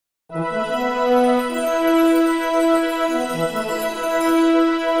Change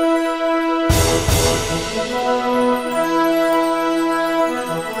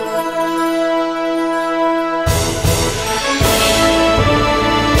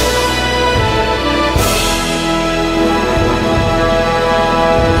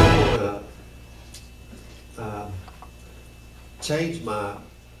my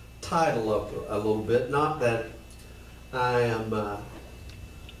title up a little bit. Not that I am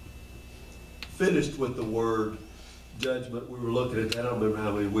finished with the word judgment. We were looking at that. I don't remember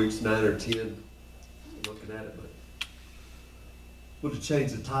how many weeks, 9 or 10, looking at it. But we'll just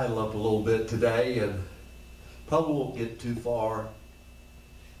change the title up a little bit today, and probably won't get too far.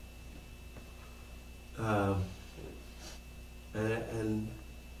 And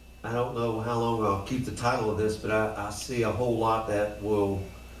I don't know how long I'll keep the title of this, but I see a whole lot that will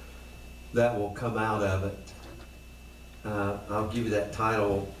come out of it. I'll give you that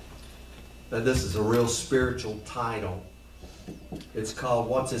title, and this is a real spiritual title. It's called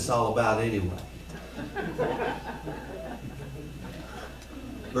 "What's This All About Anyway?"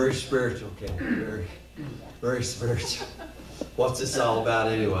 Very spiritual, Ken. Very, very spiritual. What's this all about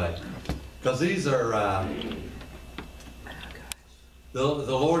anyway? Because these are. The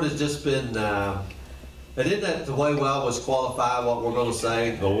Lord has just been, and isn't that the way we always qualify what we're going to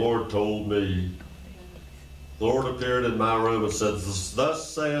say? The Lord told me. The Lord appeared in my room and said,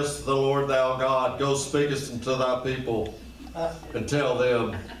 "Thus saith the Lord thou God, go speakest unto thy people and tell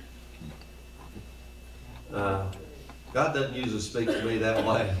them." God doesn't usually speak to me that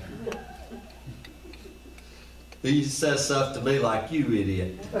way. He says stuff to me like, "You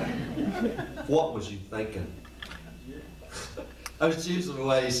idiot. What was you thinking?" That's usually the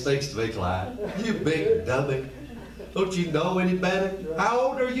way he speaks to me, Clyde. "You big dummy. Don't you know any better? How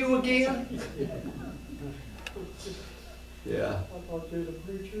old are you again?" Yeah. I thought you was a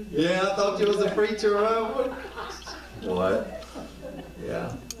preacher. Yeah, I thought you was a preacher, Robert. What?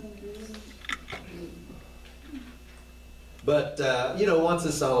 Yeah. But, what's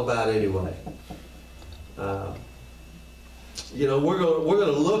this all about anyway? We're going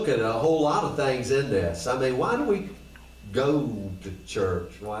to look at a whole lot of things in this. I mean, why do we go to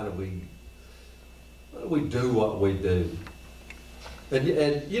church? Why do we do what we do? And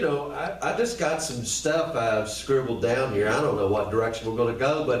I just got some stuff I've scribbled down here. I don't know what direction we're going to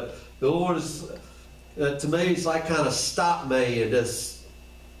go, but the Lord is, to me, it's like kind of stopped me and just,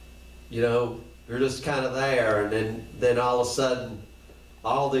 you're just kind of there, and then all of a sudden,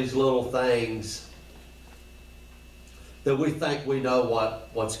 all these little things that we think we know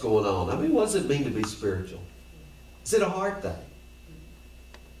what's going on. I mean, what does it mean to be spiritual? Is it a hard thing?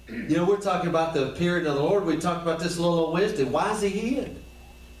 We're talking about the appearing of the Lord. We talked about this a little on Wednesday. Why is he hid?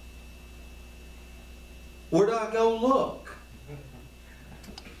 Where do I go look?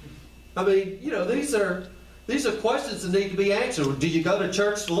 I mean, these are questions that need to be answered. Do you go to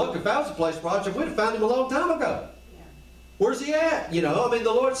church to look? If that was the place, Roger, we'd have found him a long time ago. Where's he at? The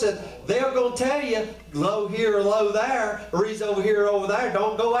Lord said, they're going to tell you, low here or low there, or he's over here or over there.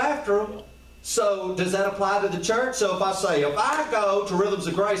 Don't go after him. So does that apply to the church? So if I go to Rhythms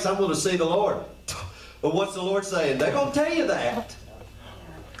of Grace, I'm going to see the Lord. But what's the Lord saying? They're going to tell you that.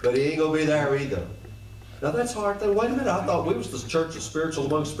 But he ain't going to be there either. Now that's hard. Wait a minute. I thought we was the church of spiritual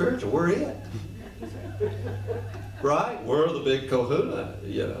among spiritual. We're it. Right? We're the big kahuna,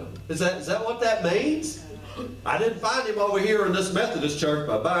 Is that what that means? I didn't find him over here in this Methodist church,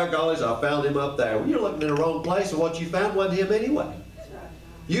 but by gollies, I found him up there. Well, you're looking in the wrong place, and what you found wasn't him anyway.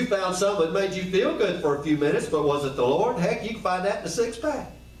 You found something that made you feel good for a few minutes, but was it the Lord? Heck, you can find that in a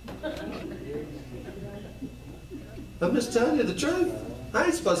six-pack. I'm just telling you the truth. I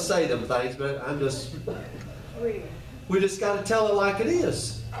ain't supposed to say them things, but we just got to tell it like it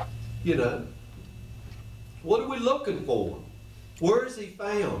is. What are we looking for? Where is he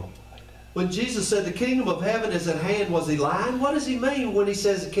found? When Jesus said the kingdom of heaven is at hand, was he lying? What does he mean when he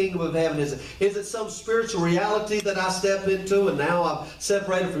says the kingdom of heaven is it some spiritual reality that I step into and now I'm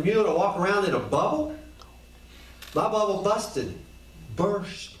separated from you and I walk around in a bubble? My bubble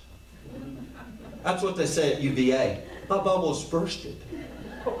burst. That's what they say at UVA. My bubble's bursted.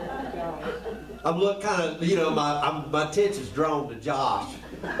 I'm looking kind of, my attention's drawn to Josh.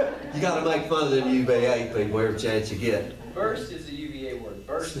 You got to make fun of them UVA people every chance you get. Burst is a UVA word.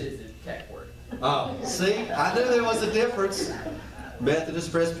 Burst is a tech word. Oh, see? I knew there was a difference.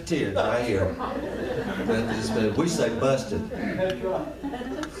 Methodist Presbyterians right here. We say busted. That's right.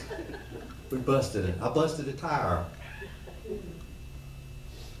 We busted it. I busted a tire.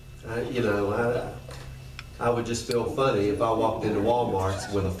 I would just feel funny if I walked into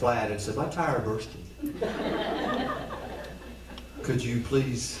Walmart with a flat and said, my tire bursted. Could you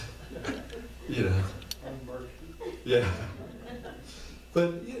please You know. Yeah.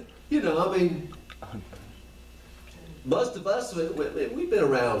 But, you know, I mean, most of us, we've been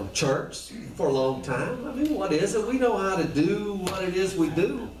around church for a long time. I mean, what is it? We know how to do what it is we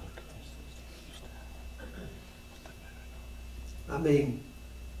do. I mean,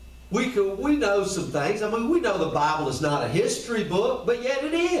 we know some things. I mean, we know the Bible is not a history book, but yet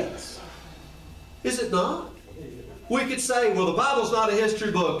it is. Is it not? We could say, well, the Bible's not a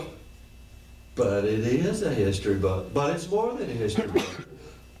history book, but it is a history book. But it's more than a history book.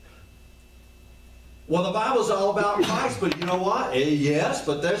 Well, the Bible's all about Christ, but you know what? Yes,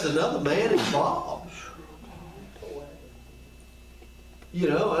 but there's another man involved. You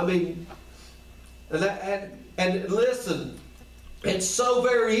know, I mean, and listen, it's so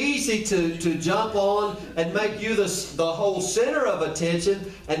very easy to jump on and make you the whole center of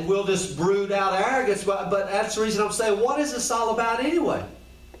attention, and we'll just brood out arrogance. But that's the reason I'm saying, what is this all about anyway?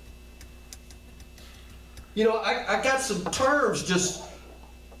 You know, I got some terms just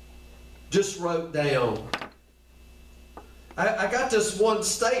wrote down. I got this one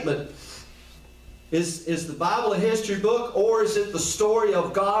statement. Is the Bible a history book, or is it the story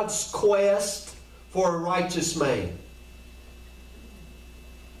of God's quest for a righteous man?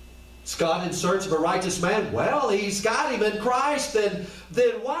 Is God in search of a righteous man? Well, He's got him in Christ, then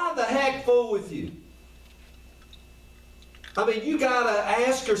why the heck fool with you? I mean, you got to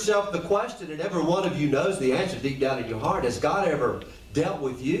ask yourself the question, and every one of you knows the answer deep down in your heart. Has God ever dealt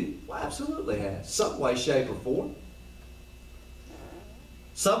with you? Well, absolutely has. Some way, shape, or form.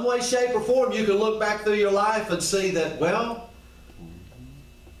 Some way, shape, or form, you can look back through your life and see that, well,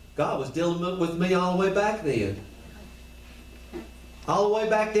 God was dealing with me all the way back then. All the way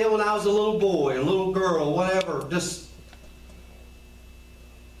back then when I was a little boy, a little girl, whatever. Just,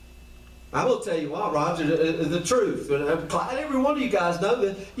 I will tell you what, Roger, the truth. And every one of you guys know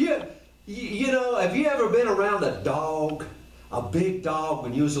that. You know, have you ever been around a dog, a big dog,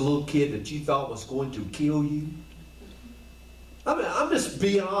 when you was a little kid that you thought was going to kill you? I mean, I'm just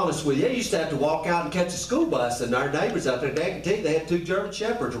being honest with you. I used to have to walk out and catch a school bus, and our neighbors out there, they had 2 German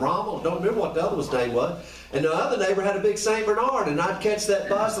Shepherds, Rommel, I don't remember what the other one's name was, and the other neighbor had a big St. Bernard, and I'd catch that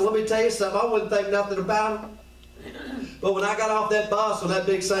bus, and let me tell you something, I wouldn't think nothing about him. But when I got off that bus, when that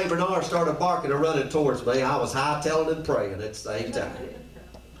big St. Bernard started barking and running towards me, I was hightailing and praying at the same time.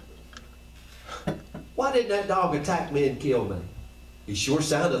 Why didn't that dog attack me and kill me? He sure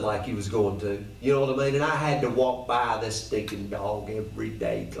sounded like he was going to. You know what I mean? And I had to walk by this stinking dog every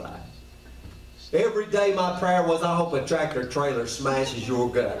day, Clyde. Every day my prayer was, I hope a tractor trailer smashes your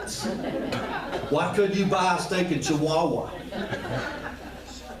guts. Why couldn't you buy a stinking Chihuahua?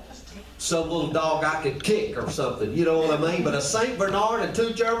 Some little dog I could kick or something, you know what I mean? But a St. Bernard and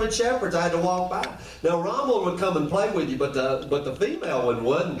 2 German Shepherds I had to walk by. Now, Rommel would come and play with you, but the female one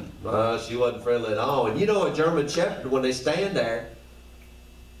wouldn't. She wasn't friendly at all. And you know a German Shepherd, when they stand there,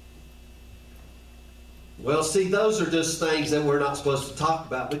 well, see, those are just things that we're not supposed to talk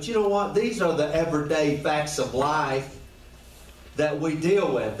about. But you know what? These are the everyday facts of life that we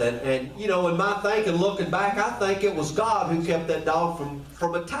deal with. And you know, in my thinking, looking back, I think it was God who kept that dog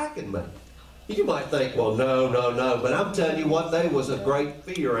from attacking me. You might think, well, no. But I'm telling you what, there was a great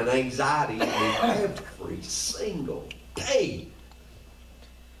fear and anxiety in me every single day.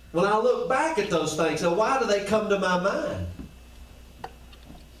 When I look back at those things, so why do they come to my mind?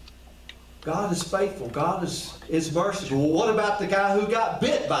 God is faithful. God is merciful. Well, what about the guy who got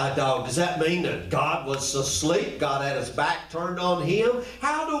bit by a dog? Does that mean that God was asleep? God had his back turned on him?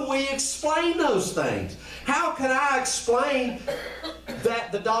 How do we explain those things? How can I explain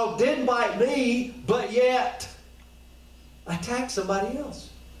that the dog didn't bite me, but yet attack somebody else?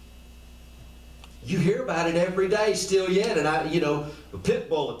 You hear about it every day still yet. And a pit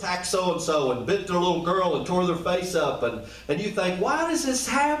bull attacked so-and-so and bit their little girl and tore their face up. And you think, why does this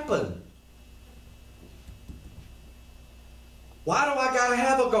happen? Why do I got to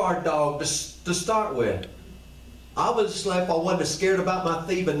have a guard dog to start with? Obviously, if I wasn't scared about my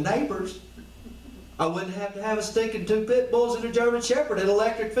thieving neighbors, I wouldn't have to have a stinking 2 pit bulls and a German Shepherd, an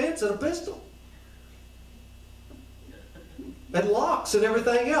electric fence, and a pistol. And locks and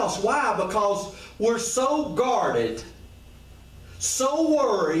everything else. Why? Because we're so guarded, so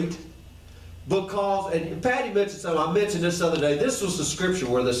worried, because, and Patty mentioned something, I mentioned this the other day, this was the scripture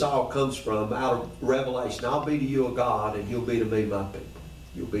where this all comes from, out of Revelation. I'll be to you a God, and you'll be to me my people.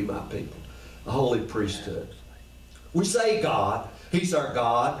 You'll be my people. A holy priesthood. We say God, He's our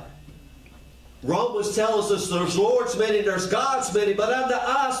God. Romans tells us there's Lord's many, there's God's many, but unto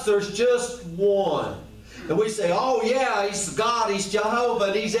us there's just one. And we say, oh yeah, He's God, He's Jehovah,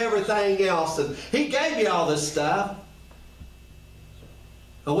 and He's everything else. And He gave me all this stuff.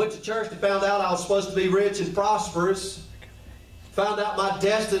 I went to church and found out I was supposed to be rich and prosperous. Found out my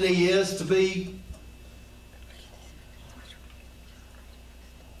destiny is to be.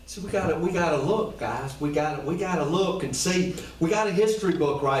 So we gotta look, guys. We gotta look and see. We got a history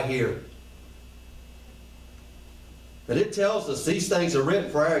book right here. And it tells us these things are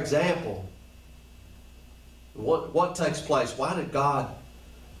written for our example. What takes place? Why did God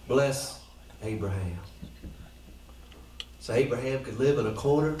bless Abraham? So Abraham could live in a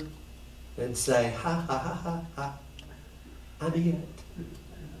corner and say, ha, ha, ha, ha, ha, I'm it,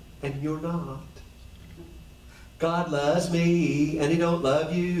 and you're not. God loves me, and He don't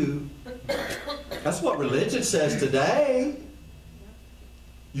love you. That's what religion says today.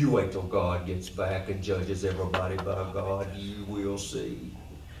 You wait till God gets back and judges everybody by God. You will see.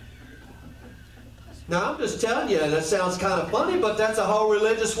 Now, I'm just telling you, that sounds kind of funny, but that's a whole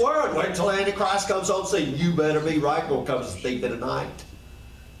religious word. Wait till Antichrist comes on scene. You better be right, or comes a thief in the night.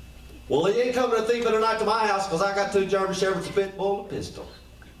 Well, he ain't coming a thief in the night to my house because I got 2 German Shepherds, a pit bull, and a pistol.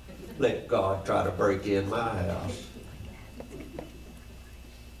 Let God try to break in my house.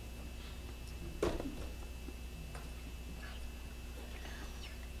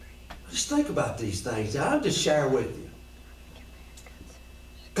 Just think about these things. I'll just share with you.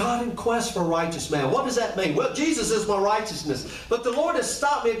 God in quest for a righteous man. What does that mean? Well, Jesus is my righteousness. But the Lord has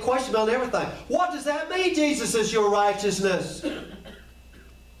stopped me and questioned on everything. What does that mean, Jesus is your righteousness?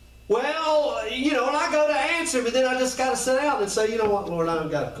 Well, you know, and I go to answer him, and then I just got to sit down and say, you know what, Lord, I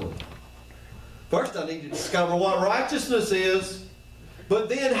don't got a clue. First, I need to discover what righteousness is. But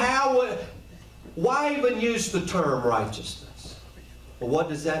then why even use the term righteousness? Well, what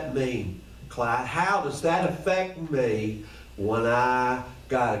does that mean, Clyde? How does that affect me when I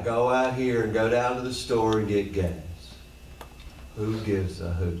got to go out here and go down to the store and get gas? Who gives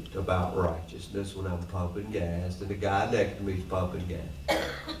a hoot about righteousness when I'm pumping gas and the guy next to me is pumping gas?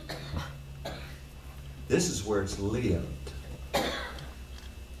 This is where it's lived.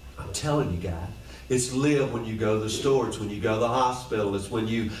 I'm telling you guys, it's lived when you go to the store. It's when you go to the hospital. It's when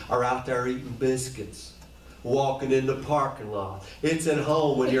you are out there eating biscuits, walking in the parking lot. It's at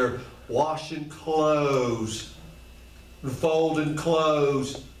home when you're washing clothes, folding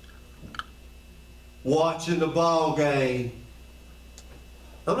clothes, watching the ball game.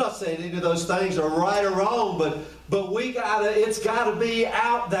 I'm not saying any of those things are right or wrong, but it's gotta be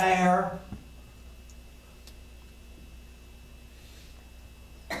out there.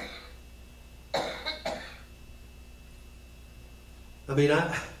 I mean,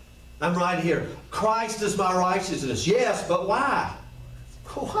 I'm right here. Christ is my righteousness. Yes, but why?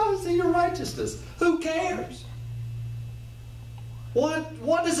 Why is He your righteousness? Who cares?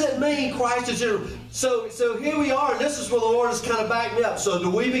 What does it mean, Christ is your... So here we are, and this is where the Lord has kind of backed me up. So do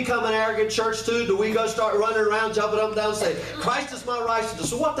we become an arrogant church too? Do we go start running around, jumping up and down and say, Christ is my righteousness?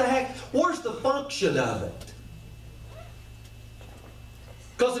 So what the heck? Where's the function of it?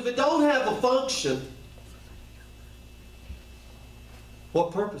 Because if it don't have a function,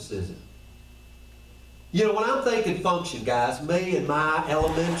 what purpose is it? You know, when I'm thinking function, guys, me and my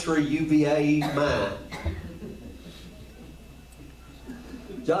elementary UVA mind.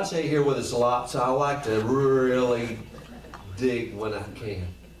 Josh ain't here with us a lot, so I like to really dig when I can.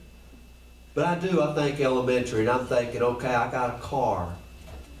 But I think elementary, and I'm thinking, okay, I got a car,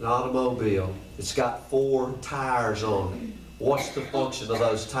 an automobile. It's got 4 tires on it. What's the function of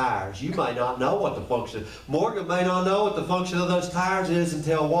those tires? You may not know what the function. Morgan may not know what the function of those tires is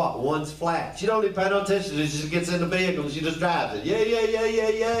until what? One's flat. She don't even pay no attention. She just gets in the vehicle and she just drives it. Yay, yay, yay,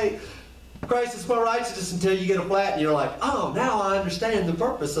 yay, yay. Christ is my righteousness until you get a flat and you're like, oh, now I understand the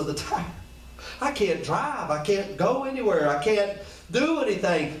purpose of the tire. I can't drive. I can't go anywhere. I can't do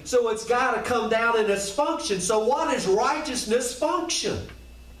anything. So it's got to come down in its function. So what is righteousness function?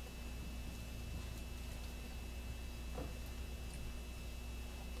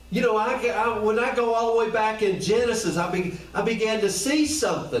 You know, when I go all the way back in Genesis, I began to see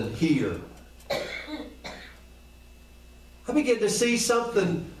something here. I began to see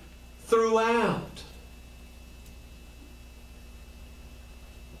something throughout.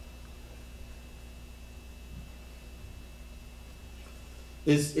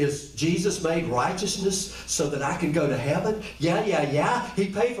 Is Jesus made righteousness so that I can go to heaven? Yeah. He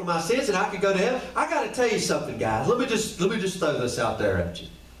paid for my sins and I can go to heaven. I got to tell you something, guys. Let me just throw this out there at you.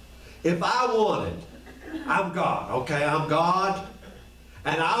 If I wanted, I'm God, okay? I'm God.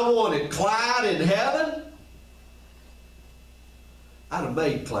 And I wanted Clyde in heaven, I'd have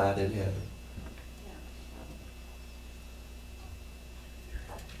made Clyde in heaven.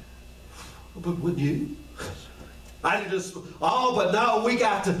 But would you? I just, oh, but no, we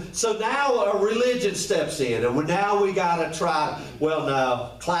got to, so now a religion steps in, and now we got to try, well, no,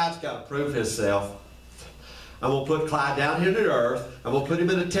 Clyde's got to prove himself. I'm going to put Clyde down here to earth. I'm going to put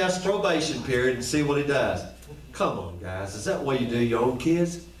him in a test probation period and see what he does. Come on, guys. Is that the way you do your own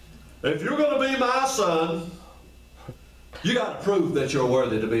kids? If you're going to be my son, you got to prove that you're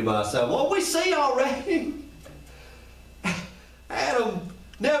worthy to be my son. Well, we see already. Adam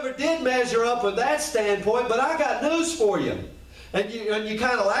never did measure up with that standpoint, but I got news for you. And you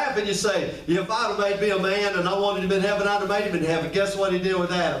kind of laugh and you say, if I'd have made me a man and I wanted him in heaven, I'd have made him in heaven. Guess what he did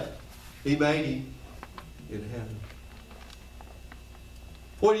with Adam? He made him in heaven.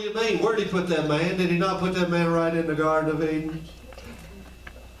 What do you mean? Where did he put that man? Did he not put that man right in the Garden of Eden?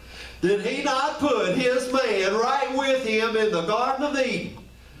 Did he not put his man right with him in the Garden of Eden?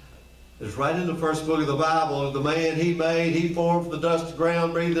 It's right in the first book of the Bible. The man he made, he formed from the dust of the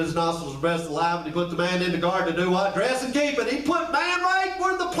ground, breathed in his nostrils, breath of life, and he put the man in the garden to do what? Dress and keep it. He put man right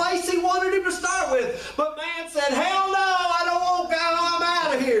where the place he wanted him to start with. But man said, hell no, I don't want God, I'm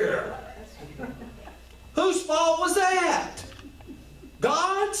out of here. Whose fault was that?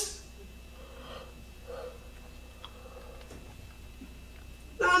 God's?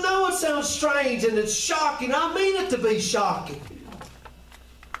 Now, I know it sounds strange and it's shocking. I mean it to be shocking.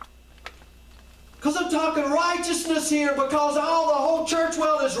 Because I'm talking righteousness here, because all the whole church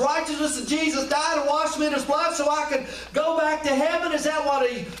world is righteousness, and Jesus died and washed me in his blood so I can go back to heaven. Is that what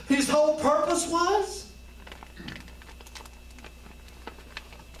his whole purpose was?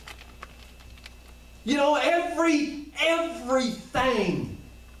 You know, everything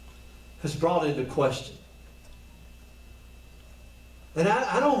is brought into question. And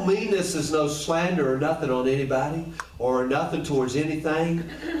I don't mean this as no slander or nothing on anybody or nothing towards anything.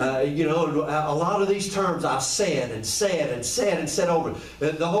 You know, a lot of these terms I've said and said and said and said over.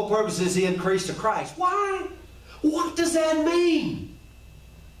 The whole purpose is the increase of Christ. Why? What does that mean?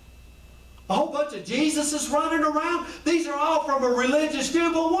 A whole bunch of Jesuses running around? These are all from a religious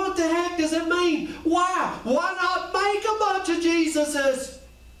view, but what the heck does it mean? Why? Why not make a bunch of Jesuses?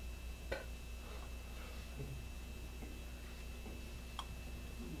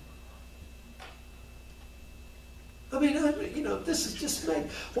 I mean, you know, this is just me.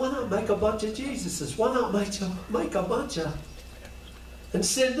 Why not make a bunch of Jesuses? Why not make a bunch of and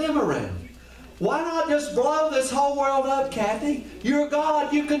send them around? Why not just blow this whole world up, Kathy? You're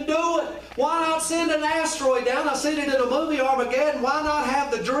God. You can do it. Why not send an asteroid down? I seen it in a movie, Armageddon. Why not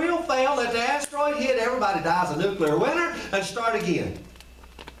have the drill fail, let the asteroid hit, everybody dies a nuclear winter, and start again?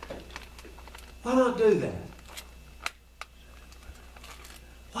 Why not do that?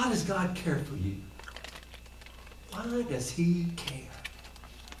 Why does God care for you? Why does he care?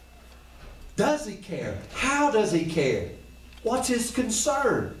 Does he care? How does he care? What's his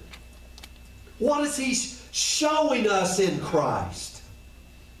concern? What is he showing us in Christ?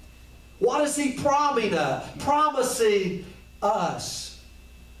 What is he promising us?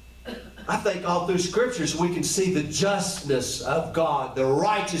 I think all through Scriptures we can see the justness of God, the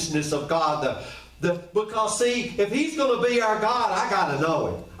righteousness of God. Because see, if he's going to be our God, I got to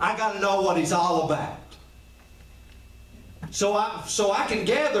know him. I got to know what he's all about. So I can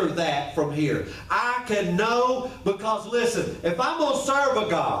gather that from here. I can know, because listen, if I'm going to serve a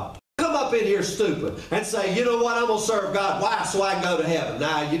God, come up in here stupid and say, you know what, I'm going to serve God. Why? So I can go to heaven.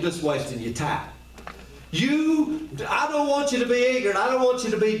 Nah, you're just wasting your time. I don't want you to be ignorant. I don't want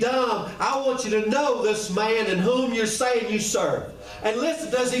you to be dumb. I want you to know this man in whom you're saying you serve. And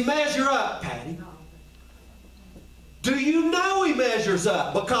listen, does he measure up, Patty? Do you know he measures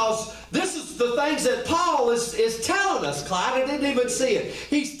up? Because this is the things that Paul is telling us, Clyde. I didn't even see it.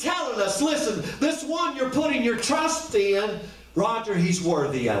 He's telling us, listen, this one you're putting your trust in, Roger, he's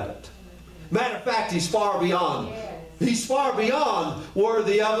worthy of it. Matter of fact, he's far beyond. He's far beyond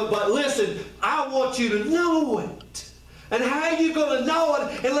worthy of it. But listen, I want you to know it. And how are you going to know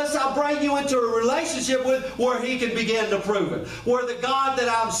it unless I bring you into a relationship with where he can begin to prove it? Where the God that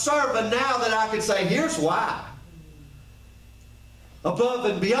I'm serving now, that I can say, here's why. Above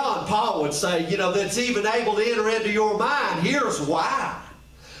and beyond, Paul would say, you know, that's even able to enter into your mind. Here's why.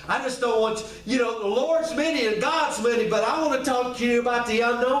 I just don't want, you know, the Lord's many and God's many, but I want to talk to you about the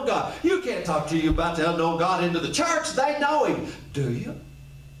unknown God. You can't talk to you about the unknown God into the church. They know him. Do you?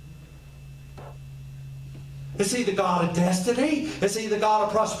 Is he the God of destiny? Is he the God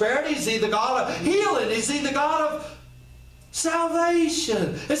of prosperity? Is he the God of healing? Is he the God of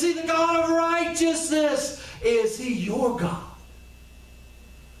salvation? Is he the God of righteousness? Is he your God?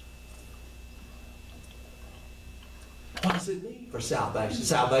 What does it mean for salvation?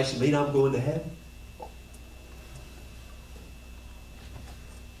 Salvation mean I'm going to heaven?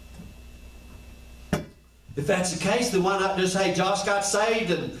 If that's the case, then why not just, hey, Josh got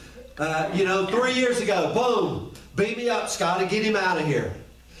saved and, 3 years ago, boom, beat me up, Scotty, get him out of here.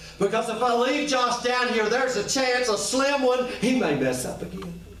 Because if I leave Josh down here, there's a chance, a slim one, he may mess up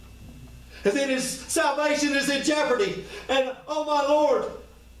again. And then his salvation is in jeopardy. And, oh my Lord.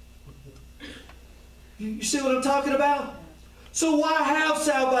 You see what I'm talking about? So why have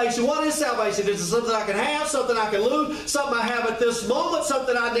salvation? What is salvation? Is it something I can have, something I can lose, something I have at this moment,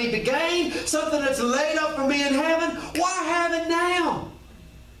 something I need to gain, something that's laid up for me in heaven? Why have it now?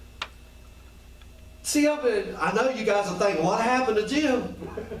 See, I know you guys are thinking, what happened to Jim?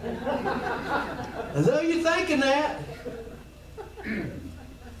 I know you're thinking that.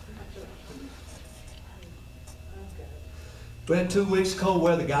 We had 2 weeks cold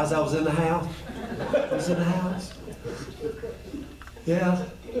weather, guys. I was in the house. I was in the house. Yeah.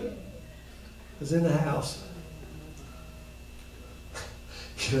 I was in the house.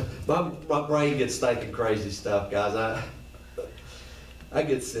 My brain gets thinking crazy stuff, guys. I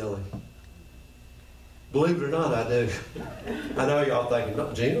get silly. Believe it or not, I do. I know y'all thinking,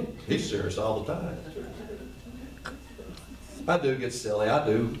 no, Jim, he's serious all the time. I do get silly. I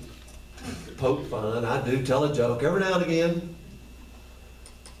do poke fun. I do tell a joke every now and again.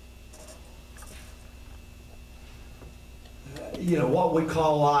 What we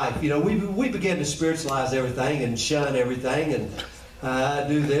call life. We begin to spiritualize everything and shun everything and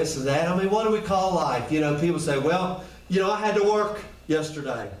do this and that. I mean, what do we call life? People say, well, I had to work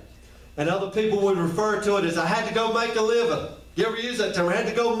yesterday. And other people would refer to it as I had to go make a living. You ever use that term? I had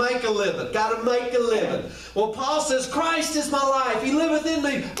to go make a living. Got to make a living. Well, Paul says, Christ is my life. He liveth in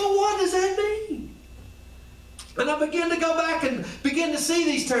me. But what does that mean? And I begin to go back and begin to see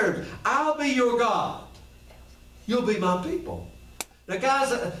these terms. I'll be your God. You'll be my people. Now,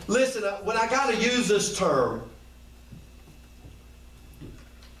 guys, listen, when I got to use this term,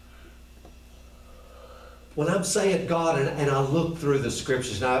 when I'm saying God and I look through the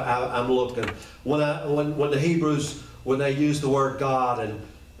scriptures, and I'm looking, when the Hebrews, when they use the word God, and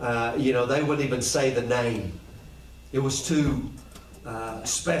they wouldn't even say the name. It was too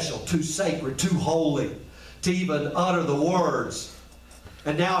special, too sacred, too holy to even utter the words.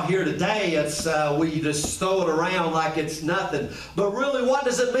 And now here today, it's we just throw it around like it's nothing. But really, what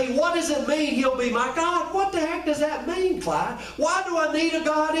does it mean? What does it mean He'll be my God? What the heck does that mean, Clyde? Why do I need a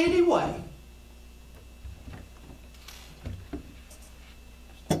God anyway?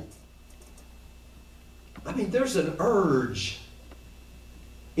 I mean, there's an urge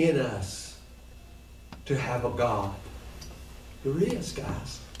in us to have a God. There is,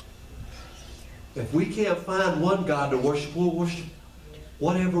 guys. If we can't find one God to worship, we'll worship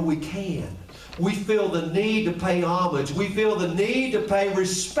whatever we can. We feel the need to pay homage. We feel the need to pay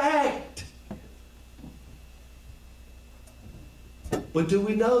respect. But do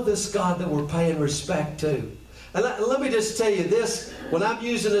we know this God that we're paying respect to? And let me just tell you this. When I'm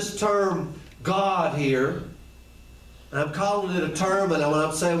using this term God here, I'm calling it a term, and when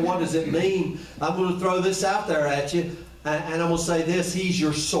I'm saying what does it mean, I'm going to throw this out there at you, and I'm going to say this: He's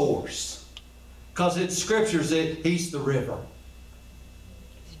your source. Because in Scriptures, He's the river.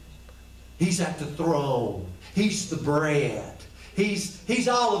 He's at the throne. He's the bread. He's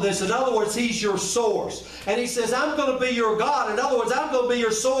all of this. In other words, He's your source. And He says, I'm going to be your God. In other words, I'm going to be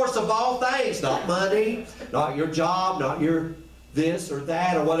your source of all things. Not money, not your job, not your this or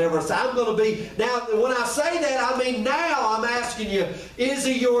that or whatever. So I'm going to be, now when I say that, I mean now I'm asking you, is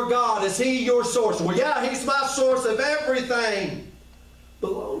He your God? Is He your source? Well, yeah, He's my source of everything.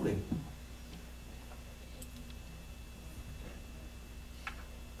 Baloney.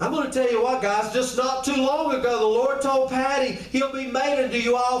 I'm going to tell you what, guys, just not too long ago, the Lord told Patty, He'll be made unto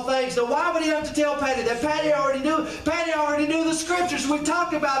you all things. Now, why would He have to tell Patty that? Patty already knew. Patty already knew the Scriptures. We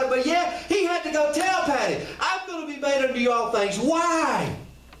talked about it, but yet He had to go tell Patty, I'm going to be made unto you all things. Why?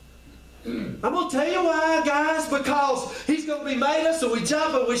 I'm going to tell you why, guys, because He's going to be made us, and we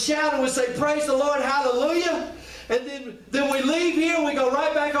jump and we shout and we say, praise the Lord, hallelujah. And then we leave here and we go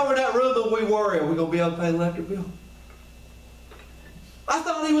right back over that room and we worry, are we going to be able to pay the electric bill? I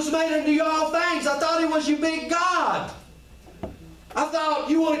thought He was made unto you all things. I thought He was your big God. I thought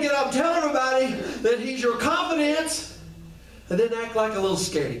you want to get up and tell everybody that He's your confidence and then act like a little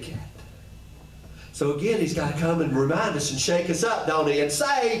scaredy cat. So again, He's got to come and remind us and shake us up, don't He? And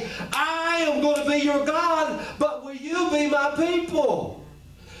say, I am going to be your God, but will you be my people?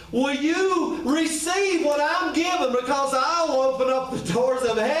 Will you receive what I'm giving? Because I'll open up the doors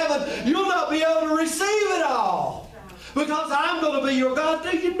of heaven. You'll not be able to receive it all. Because I'm going to be your God.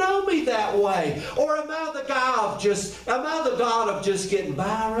 Do you know me that way? Or am I the God of just getting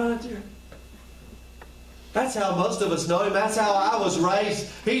by, Roger? That's how most of us know Him. That's how I was raised.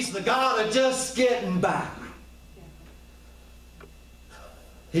 He's the God of just getting by.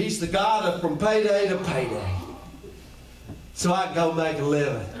 He's the God of from payday to payday. So I can go make a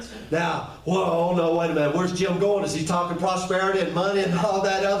living. Now, whoa, no, wait a minute. Where's Jim going? Is he talking prosperity and money and all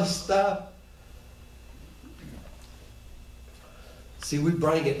that other stuff? See, we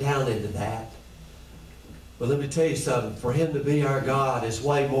bring it down into that. But let me tell you something. For Him to be our God is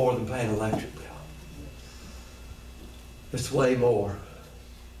way more than paying an electric bill. It's way more.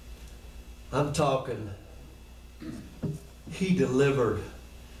 I'm talking, He delivered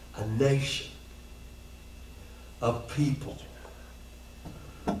a nation of people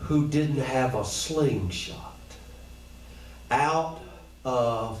who didn't have a slingshot out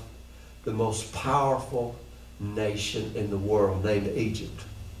of the most powerful nation in the world named Egypt.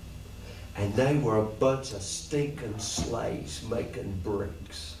 And they were a bunch of stinking slaves making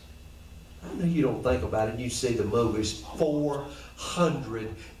bricks. I know you don't think about it. You see the movies.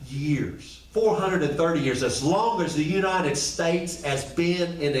 400 years. 430 years. As long as the United States has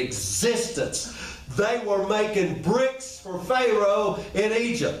been in existence, they were making bricks for Pharaoh in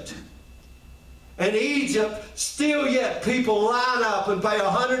Egypt. And Egypt, still yet, people line up and pay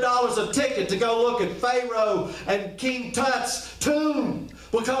 $100 a ticket to go look at Pharaoh and King Tut's tomb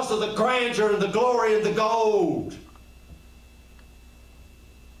because of the grandeur and the glory and the gold.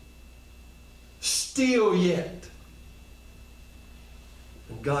 Still yet.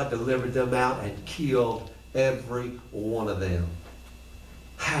 And God delivered them out and killed every one of them.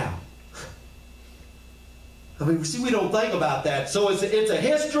 How? I mean, see, we don't think about that. So it's a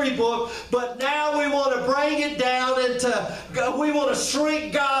history book, but now we want to bring it down into, we want to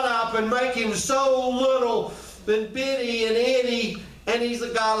shrink God up and make Him so little and bitty and itty, and He's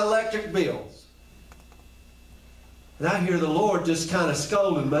the God of electric bills. And I hear the Lord just kind of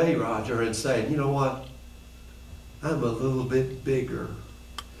scolding me, Roger, and saying, you know what? I'm a little bit bigger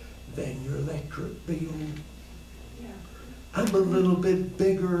than your electric bill. Yeah. I'm a little bit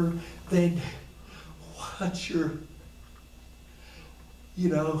bigger than what your, you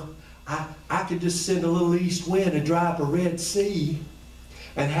know, I could just send a little east wind and dry up a Red Sea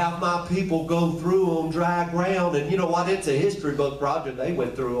and have my people go through on dry ground. And you know what? It's a history book, Roger. They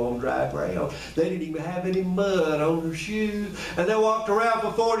went through on dry ground. They didn't even have any mud on their shoes. And they walked around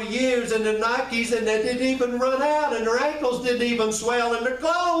for 40 years in their Nikes, and they didn't even run out, and their ankles didn't even swell, and their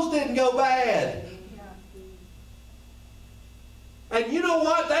clothes didn't go bad. And you know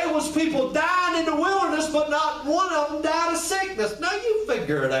what? There was people dying in the wilderness, but not one of them died of sickness. Now you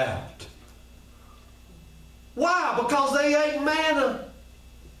figure it out. Why? Because they ate manna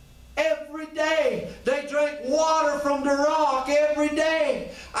every day. They drank water from the rock every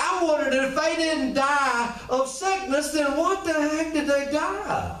day. I wondered if they didn't die of sickness, then what the heck did they die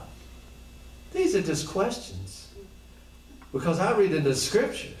of? These are just questions. Because I read in the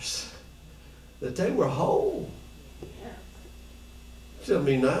scriptures that they were whole. I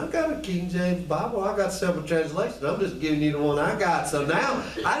mean, I've got a King James Bible. I've got several translations. I'm just giving you the one I got. So now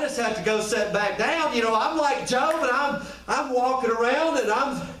I just have to go sit back down. You know, I'm like Job, and I'm walking around,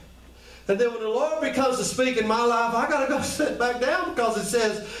 and then when the Lord becomes to speak in my life, I got to go sit back down, because it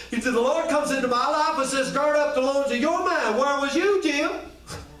says, He said, the Lord comes into my life and says, gird up the loins of your mind. Where was you, Jim?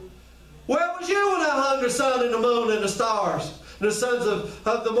 Where was you when I hung the sun and the moon and the stars and the sons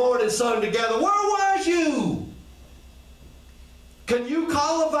of the morning sung together? Where was you? Can you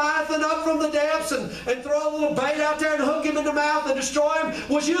call Leviathan up from the depths and throw a little bait out there and hook him in the mouth and destroy him?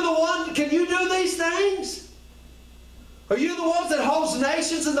 Was you the one? Can you do these things? Are you the ones that holds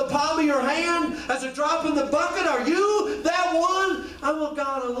nations in the palm of your hand as a drop in the bucket? Are you that one? I'm a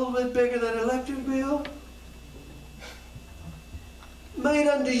God a little bit bigger than an electric bill. Made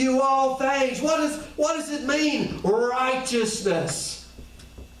unto you all things. What does it mean? Righteousness.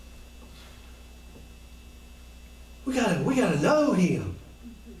 We gotta know Him.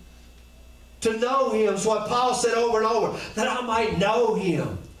 To know Him is what Paul said over and over, that I might know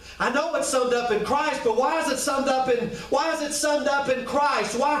Him. I know it's summed up in Christ, but why is it summed up in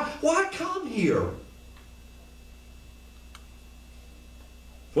Christ? Why come here?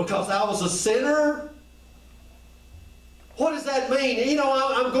 Because I was a sinner? What does that mean? You know,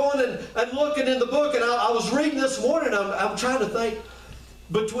 I'm going and looking in the book, and I was reading this morning. I'm trying to think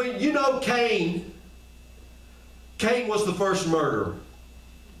between, you know, Cain. Cain was the first murderer.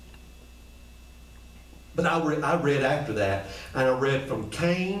 But I read after that, and I read from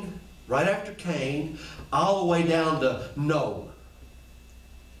Cain, right after Cain, all the way down to Noah.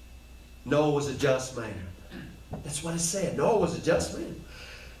 Noah was a just man. That's what it said. Noah was a just man.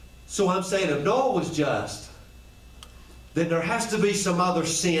 So I'm saying if Noah was just, then there has to be some other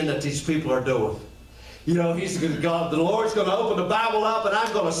sin that these people are doing. You know, the Lord's going to open the Bible up, and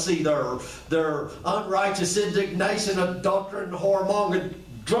I'm going to see their unrighteous indignation, adultery, and whoremongering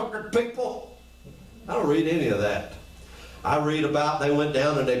drunkard people. I don't read any of that. I read about they went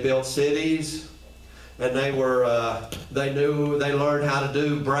down and they built cities, and they learned how to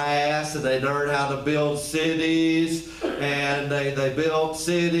do brass, and they learned how to build cities, and they built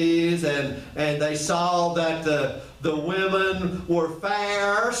cities, and they saw that the women were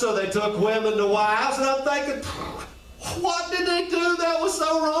fair, so they took women to wives. And I'm thinking, what did they do that was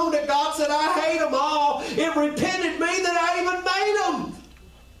so wrong that God said, I hate them all? It repented me that I even made them.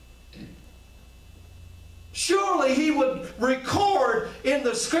 Surely he would record in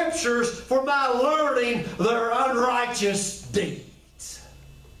the scriptures for my learning their unrighteous deeds.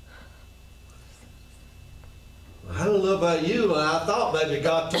 I don't know about you, I thought maybe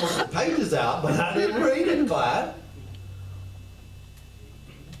God tore some pages out, but I didn't read it, Clyde.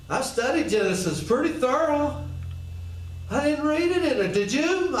 I studied Genesis pretty thorough. I didn't read it in it. Did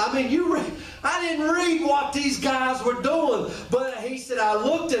you? I mean, I didn't read what these guys were doing. But he said, I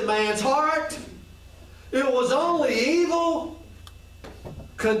looked at man's heart. It was only evil,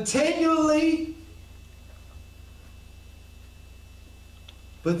 continually.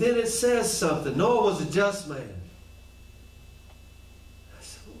 But then it says something. Noah was a just man. I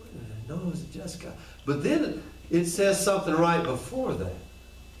said, wait a minute, Noah was a just guy. But then it says something right before that.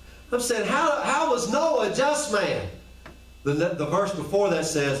 I'm saying, how was Noah a just man? The verse before that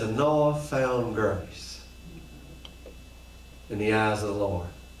says, and Noah found grace in the eyes of the Lord.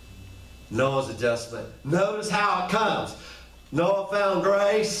 Noah's a just man. Notice how it comes. Noah found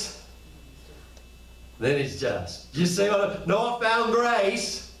grace, then he's just. You see what Noah found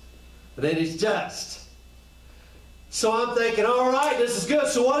grace, and then he's just. So I'm thinking, all right, this is good.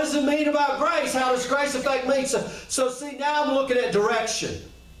 So what does it mean about grace? How does grace affect me? So see, now I'm looking at direction.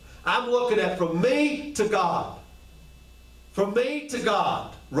 I'm looking at from me to God. From me to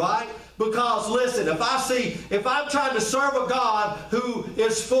God, right? Because listen, if I'm trying to serve a God who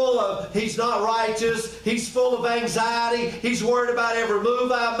is he's not righteous, he's full of anxiety, he's worried about every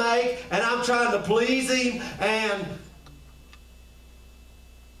move I make, and I'm trying to please him, and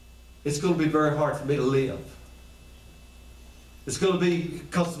it's going to be very hard for me to live. It's going to be,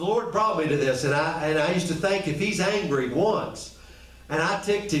 because the Lord brought me to this, and I used to think if he's angry once, and I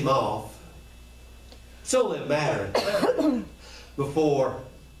ticked him off, it's only a matter of time before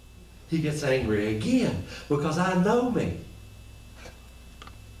he gets angry again, because I know me.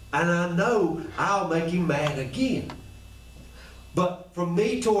 And I know I'll make him mad again. But from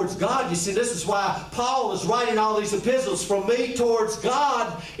me towards God, you see, this is why Paul is writing all these epistles. From me towards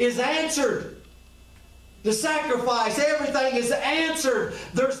God is answered. The sacrifice, everything is answered.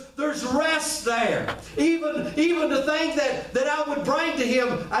 There's rest there. Even the thing that I would bring to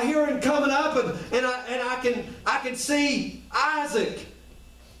him, I hear him coming up, and I can see Isaac,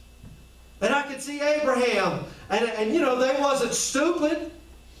 and I can see Abraham, and you know, they wasn't stupid.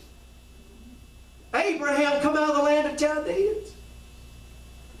 Abraham come out of the land of Chaldeans.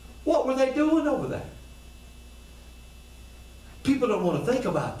 What were they doing over there? People don't want to think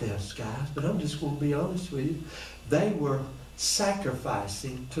about this, guys, but I'm just going to be honest with you. They were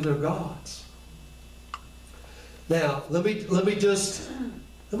sacrificing to their gods. Now, let me just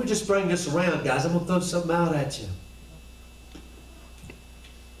bring this around, guys. I'm going to throw something out at you.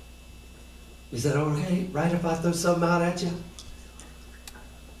 Is that okay, right, if I throw something out at you?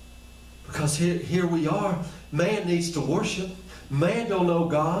 Because here we are. Man needs to worship. Man don't know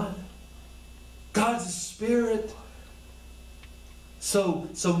God. God's a spirit. So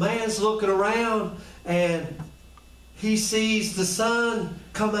man's looking around, and he sees the sun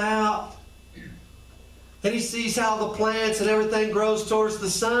come out, and he sees how the plants and everything grows towards the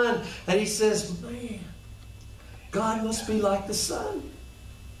sun, and he says, man, God must be like the sun.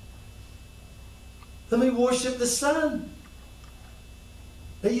 Let me worship the sun.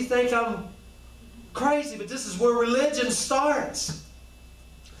 Now you think I'm crazy, but this is where religion starts.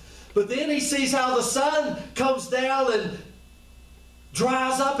 But then he sees how the sun comes down and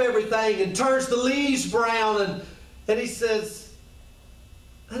dries up everything and turns the leaves brown, and he says,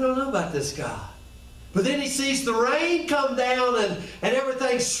 I don't know about this God. But then he sees the rain come down, and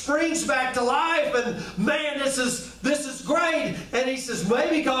everything springs back to life, and man, this is great. And he says,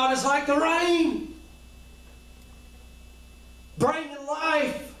 maybe God is like the rain, bringing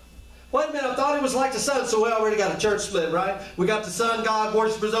life. Wait a minute, I thought he was like the sun. So we already got a church split, right? We got the sun God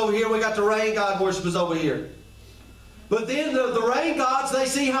worshipers over here. We got the rain God worshipers over here. But then the rain gods, they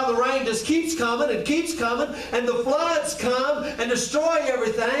see how the rain just keeps coming, and the floods come and destroy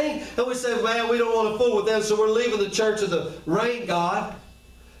everything. And we say, man, we don't want to fool with them, so we're leaving the church of the rain God.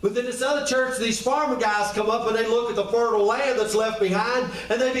 But then this other church, these farmer guys come up and they look at the fertile land that's left behind,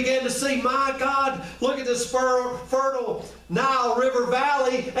 and they begin to see, my God, look at this fertile Nile River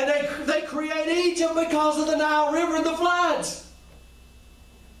Valley, and they create Egypt because of the Nile River and the floods.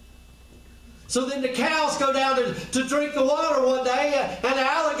 So then the cows go down to drink the water one day, and the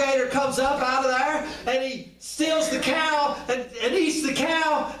alligator comes up out of there, and he steals the cow and eats the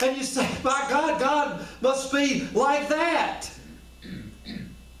cow, and you say, my God, God must be like that.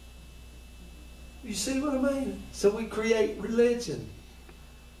 You see what I mean? So we create religion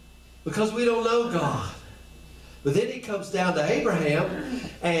because we don't know God. But then he comes down to Abraham,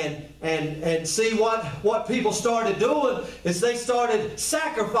 and see what people started doing is they started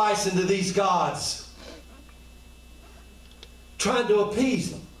sacrificing to these gods, trying to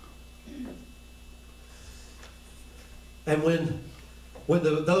appease them. And when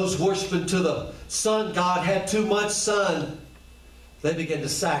those worshiping to the sun god had too much sun, they began to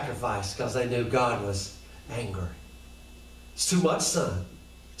sacrifice because they knew God was angry. It's too much sun.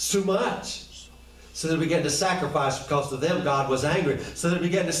 It's too much. So they began to sacrifice because to them God was angry. So they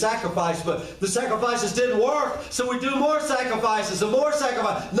began to sacrifice, but the sacrifices didn't work. So we do more sacrifices and more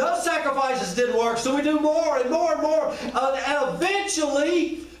sacrifices. No sacrifices didn't work. So we do more and more and more. And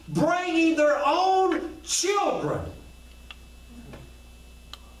eventually bringing their own children.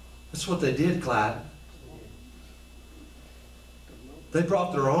 That's what they did, Clyde. They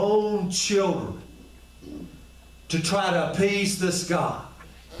brought their own children to try to appease this God.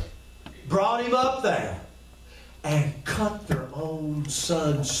 Brought him up there and cut their own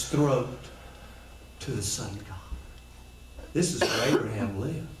son's throat to the sun god. This is where Abraham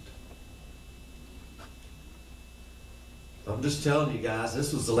lived. I'm just telling you guys,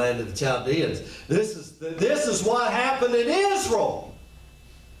 this was the land of the Chaldeans. This is what happened in Israel.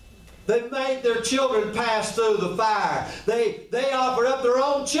 They made their children pass through the fire. They offered up their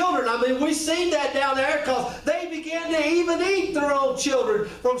own children. I mean, we've seen that down there because they began to even eat their own children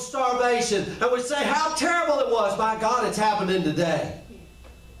from starvation. And we say how terrible it was. My God, it's happening today.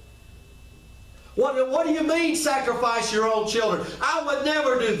 What do you mean sacrifice your own children? I would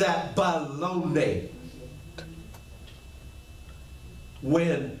never do that. Baloney.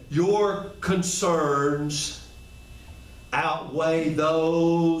 When your concerns outweigh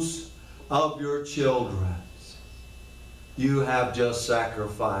those of your children, you have just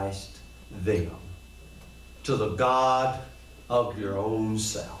sacrificed them to the God of your own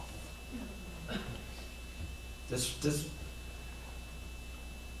self. Do you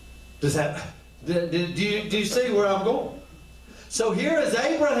see where I'm going? So here is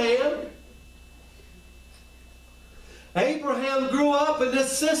Abraham. Abraham grew up in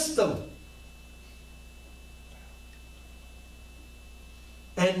this system.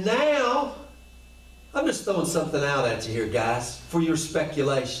 And now, I'm just throwing something out at you here, guys, for your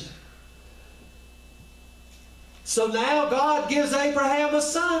speculation. So now God gives Abraham a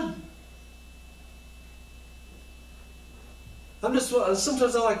son.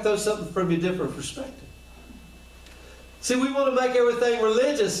 Sometimes I like to throw something from a different perspective. See, we want to make everything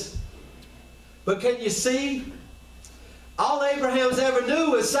religious. But can you see? All Abraham's ever knew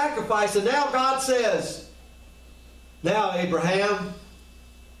was sacrifice. And now God says, now Abraham,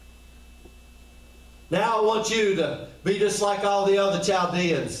 now I want you to be just like all the other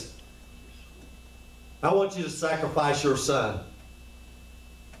Chaldeans. I want you to sacrifice your son.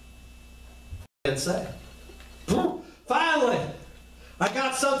 And say, finally, I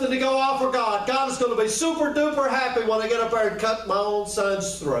got something to go offer God. God is going to be super duper happy when I get up there and cut my own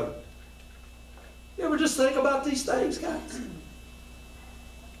son's throat. You ever just think about these things, guys?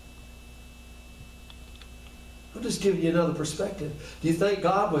 I'm just giving you another perspective. Do you think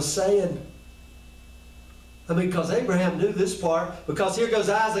God was saying, I mean, because Abraham knew this part, because here goes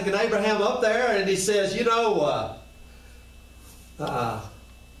Isaac and Abraham up there, and he says, you know, I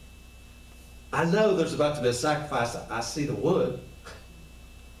know there's about to be a sacrifice. I see the wood,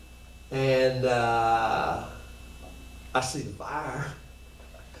 and I see the fire.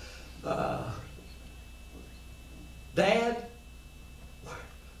 Dad,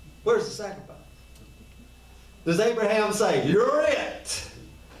 where's the sacrifice? Does Abraham say, you're it?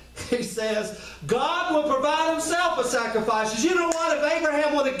 He says, God will provide himself a sacrifice. You know what? If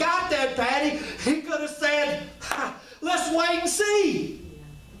Abraham would have got that, Patty, he could have said, let's wait and see.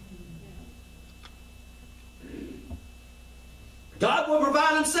 God will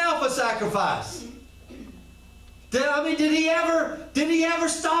provide himself a sacrifice. Did he ever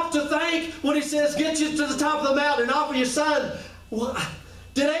stop to think when he says, get you to the top of the mountain and offer your son? Well,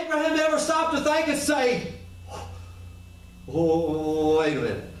 did Abraham ever stop to think and say, oh, wait a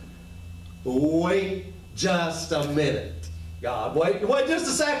minute. Wait just a minute. God, wait just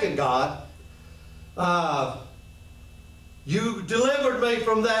a second, God. You delivered me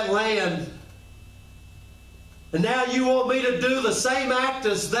from that land. And now you want me to do the same act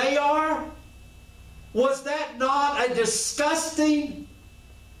as they are? Was that not a disgusting,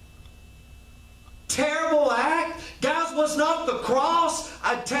 terrible act? Guys, was not the cross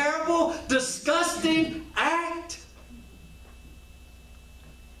a terrible, disgusting act?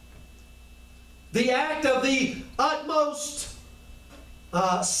 The act of the utmost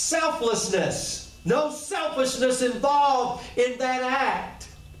selflessness. No selfishness involved in that act.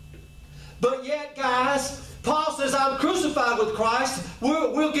 But yet, guys, Paul says, I'm crucified with Christ.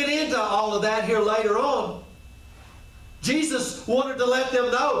 We'll get into all of that here later on. Jesus wanted to let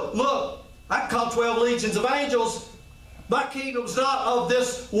them know, look, I can call 12 legions of angels. My kingdom's not of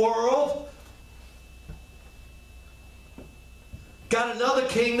this world. Got another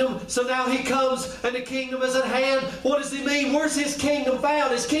kingdom, so now he comes and the kingdom is at hand. What does he mean? Where's his kingdom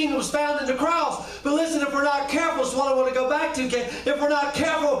found? His kingdom's found in the cross. But listen, if we're not careful, it's what I want to go back to. If we're not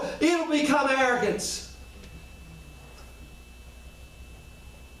careful, it'll become arrogance.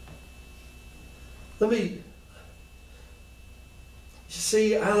 You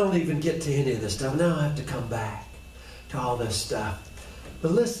see, I don't even get to any of this stuff. Now I have to come back to all this stuff.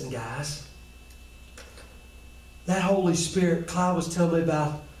 But listen, guys. That Holy Spirit, Clyde was telling me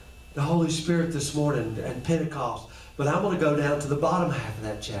about the Holy Spirit this morning and Pentecost. But I'm going to go down to the bottom half of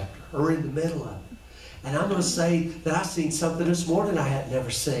that chapter, or in the middle of it. And I'm going to say that I seen something this morning I had never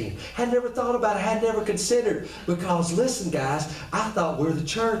seen. Had never thought about it, had never considered. Because listen, guys, I thought we're the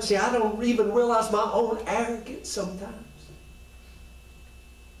church. See, I don't even realize my own arrogance sometimes.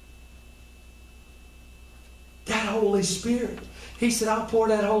 That Holy Spirit. He said, I'll pour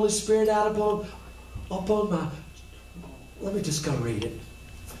that Holy Spirit out upon my... Let me just go read it.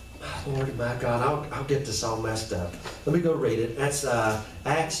 My Lord and my God, I'll get this all messed up. Let me go read it. That's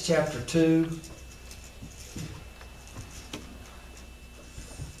Acts chapter 2.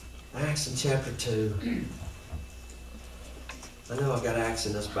 Acts in chapter 2. I know I've got Acts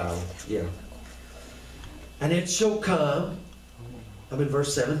in this Bible. Yeah. And it shall come, I'm in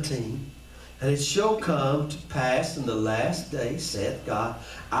verse 17. And it shall come to pass in the last day, saith God,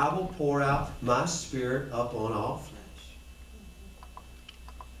 I will pour out my Spirit upon all flesh.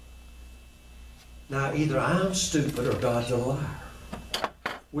 Now, either I'm stupid or God's a liar.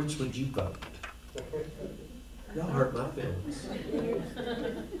 Which would you vote? Y'all hurt my feelings.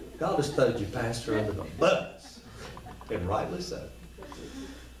 God has throwed you, Pastor, under the bus. And rightly so.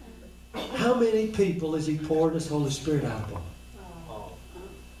 How many people is He poured His Holy Spirit out upon?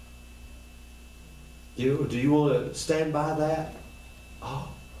 Do you want to stand by that? Oh,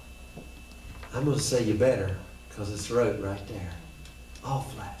 I'm going to say you better, because it's wrote right there. All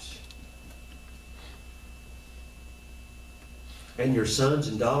flesh. And your sons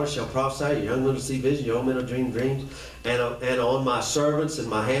and daughters shall prophesy, your young men will see visions, your old men will dream dreams. And on my servants and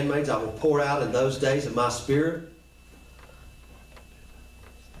my handmaids I will pour out in those days of my Spirit.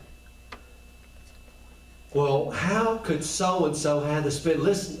 Well, how could so-and-so have the Spirit?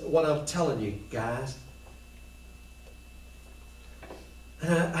 Listen to what I'm telling you, guys.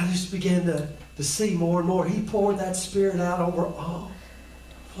 And I just began to see more and more. He poured that Spirit out over all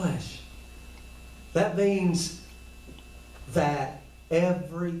flesh. That means that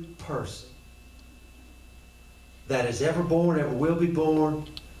every person that is ever born, ever will be born,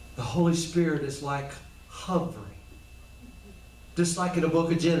 the Holy Spirit is like hovering. Just like in the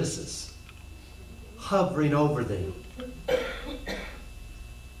book of Genesis. Hovering over them.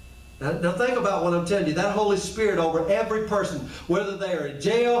 Now think about what I'm telling you. That Holy Spirit over every person, whether they are in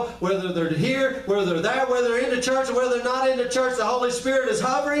jail, whether they're here, whether they're there, whether they're in the church, or whether they're not in the church, the Holy Spirit is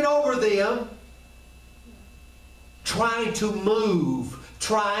hovering over them, trying to move,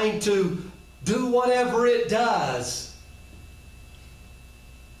 trying to do whatever it does.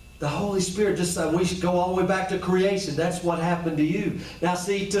 The Holy Spirit, just we should go all the way back to creation. That's what happened to you. Now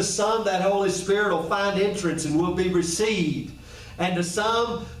see, to some that Holy Spirit will find entrance and will be received. And to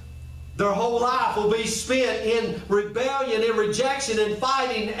some, their whole life will be spent in rebellion and rejection and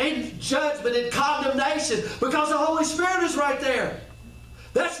fighting and judgment and condemnation because the Holy Spirit is right there.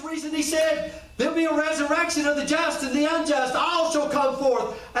 That's the reason He said, there'll be a resurrection of the just and the unjust. All shall come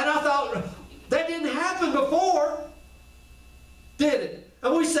forth. And I thought, that didn't happen before, did it?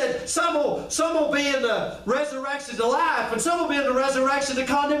 And we said, some will be in the resurrection to life, and some will be in the resurrection to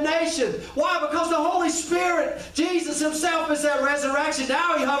condemnation. Why? Because the Holy Spirit, Jesus Himself is that resurrection.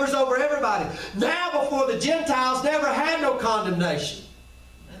 Now He hovers over everybody. Now before the Gentiles never had no condemnation.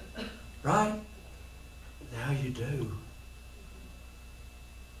 Right? Now you do.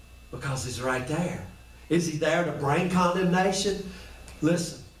 Because He's right there. Is he there to bring condemnation?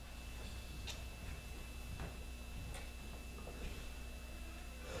 Listen.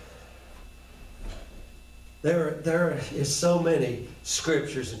 There is so many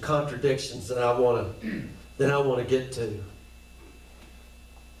scriptures and contradictions that I want to get to.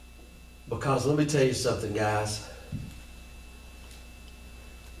 Because let me tell you something, guys.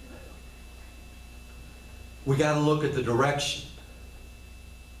 We got to look at the direction.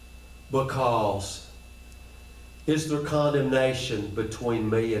 Because is there condemnation between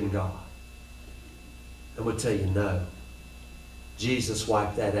me and God? I'm going to tell you no. Jesus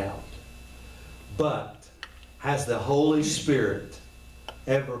wiped that out. But has the Holy Spirit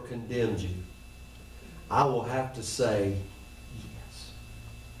ever condemned you? I will have to say yes.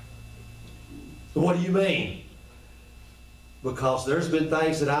 What do you mean? Because there's been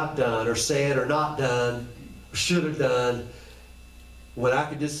things that I've done or said or not done or should have done when I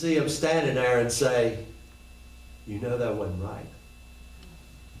could just see him standing there and say, you know that wasn't right.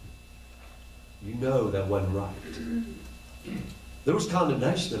 You know that wasn't right. There was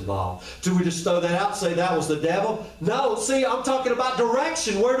condemnation involved. Do we just throw that out and say that was the devil? No, see, I'm talking about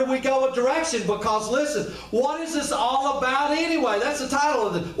direction. Where do we go with direction? Because listen, what is this all about anyway? That's the title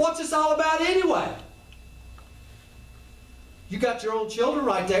of it. What's this all about anyway? You got your own children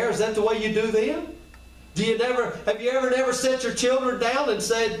right there. Is that the way you do them? Have you ever set your children down and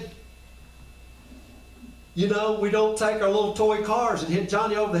said, you know, we don't take our little toy cars and hit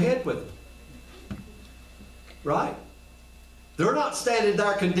Johnny over the head with them? Right? They're not standing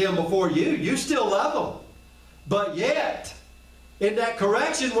there condemned before you. You still love them. But yet, in that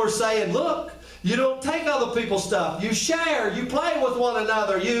correction, we're saying, look, you don't take other people's stuff. You share. You play with one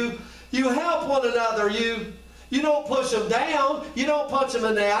another. You help one another. You don't push them down. You don't punch them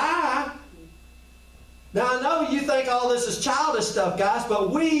in the eye. Now, I know you think all this is childish stuff, guys, but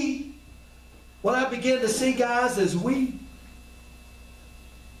what I begin to see, guys, is we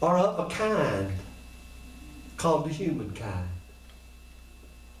are of a kind called the humankind.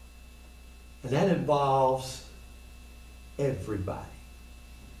 And that involves everybody.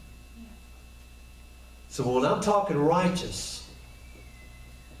 So when I'm talking righteous,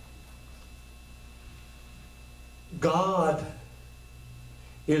 God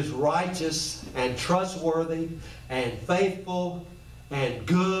is righteous and trustworthy and faithful and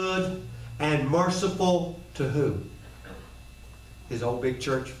good and merciful to who? His old big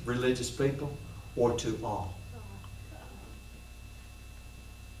church religious people, or to all?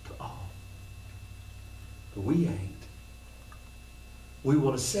 To all. But we ain't. We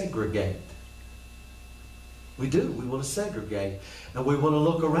want to segregate. We do. We want to segregate. And we want to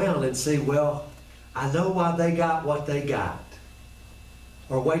look around and see, well, I know why they got what they got.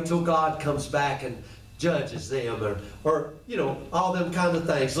 Or wait till God comes back and judges them, or you know, all them kind of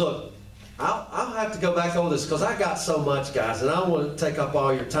things. Look, I'll have to go back over this because I got so much, guys, and I don't want to take up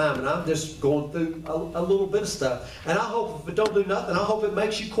all your time, and I'm just going through a little bit of stuff. And I hope if it don't do nothing, I hope it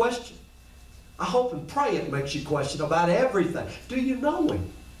makes you question. I hope and pray it makes you question about everything. Do you know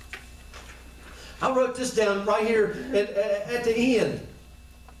Him? I wrote this down right here at the end.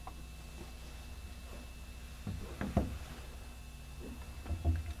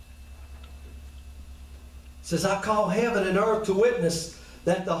 It says, I call heaven and earth to witness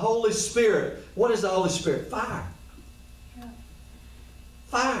that the Holy Spirit, what is the Holy Spirit? Fire. Yeah.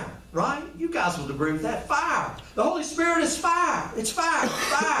 Fire, right? You guys would agree with that. Fire. The Holy Spirit is fire. It's fire.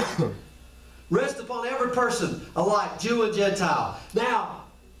 Fire. Rest upon every person alike, Jew and Gentile. Now,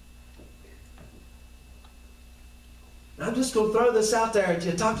 I'm just going to throw this out there at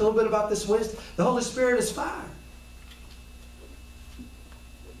you. Talked a little bit about this Wednesday. The Holy Spirit is fire.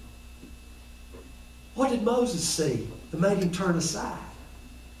 What did Moses see that made him turn aside?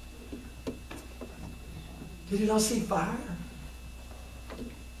 Did he not see fire?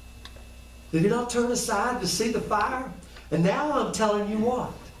 Did he not turn aside to see the fire? And now I'm telling you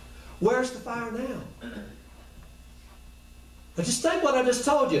what. Where's the fire now? Now just think what I just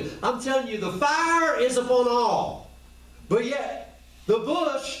told you. I'm telling you the fire is upon all. But yet, the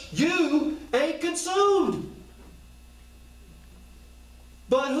bush, you, ain't consumed.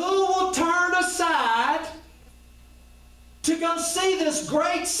 But who will turn aside to go see this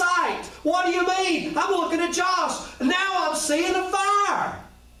great sight? What do you mean? I'm looking at Josh. Now I'm seeing a fire.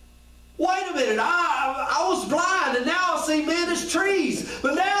 Wait a minute. I was blind, and now I see men as trees.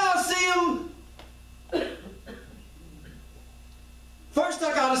 But now I see them. First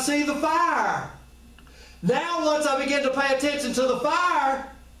I got to see the fire. Now once I begin to pay attention to the fire,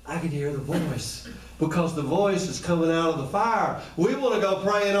 I can hear the voice. Because the voice is coming out of the fire. We want to go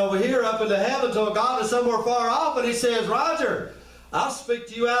praying over here up into heaven to a God that's somewhere far off, and He says, Roger, I'll speak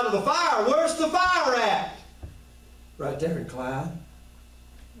to you out of the fire. Where's the fire at? Right there in Clyde.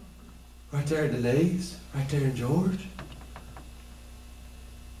 Right there in Denise. Right there in George.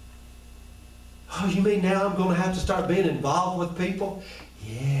 Oh, you mean now I'm going to have to start being involved with people?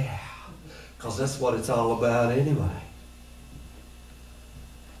 Yeah, because that's what it's all about anyway.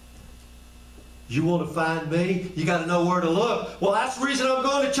 You want to find me? You got to know where to look. Well, that's the reason I'm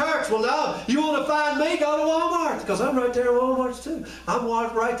going to church. Well, no, you want to find me? Go to Walmart, because I'm right there at Walmart too. I'm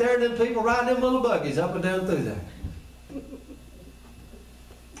right there, and then people riding them little buggies up and down through there.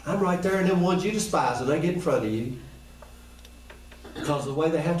 I'm right there in them ones you despise when they get in front of you because of the way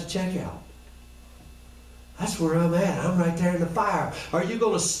they have to check out. That's where I'm at. I'm right there in the fire. Are you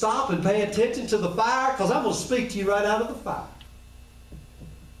going to stop and pay attention to the fire? Because I'm going to speak to you right out of the fire.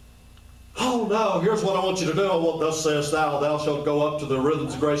 Oh no, here's what I want you to do. I want, thus says thou shalt go up to the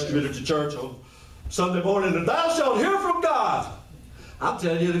Rhythms of Grace Community Church on Sunday morning, and thou shalt hear from God. I'm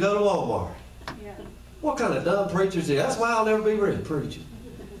telling you to go to Walmart. Yeah. What kind of dumb preachers is that? That's why I'll never be rich preaching.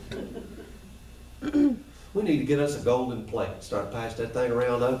 We need to get us a golden plate. Start passing that thing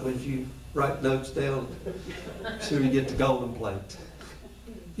around Oakley. If you write notes down, sure you get the golden plate.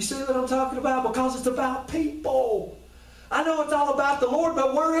 You see what I'm talking about? Because it's about people. I know it's all about the Lord,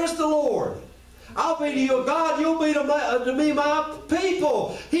 but where is the Lord? I'll be to you a God, you'll be to me my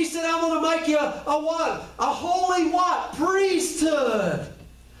people. He said, I'm going to make you a what? A holy what? Priesthood.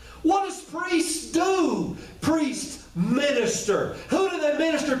 What does priests do? Priests minister. Who do they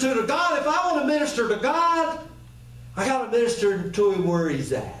minister to? To God. If I want to minister to God, I got to minister to Him where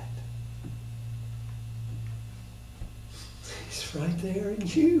He's at. He's right there in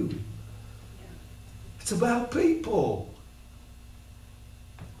you. It's about people.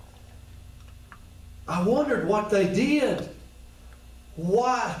 I wondered what they did.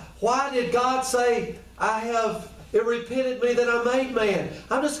 Why did God say, it repented me that I made man?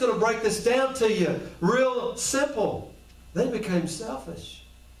 I'm just going to break this down to you real simple. They became selfish.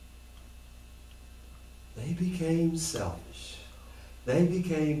 They became selfish. They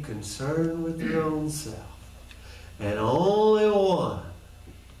became concerned with their own self. And only one,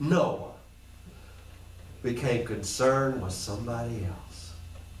 Noah, became concerned with somebody else.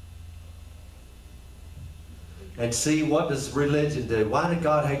 And see, what does religion do? Why did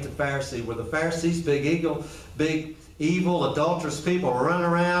God hate the Pharisees? Were the Pharisees big, evil, adulterous people running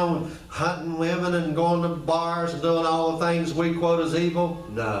around hunting women and going to bars and doing all the things we quote as evil?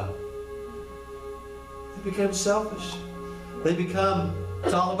 No. They became selfish. They become,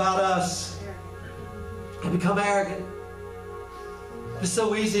 it's all about us. They become arrogant. It's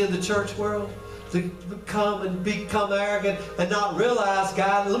so easy in the church world to become arrogant and not realize,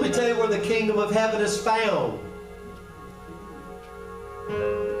 God, let me tell you where the kingdom of heaven is found.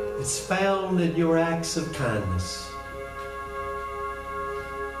 It's found in your acts of kindness.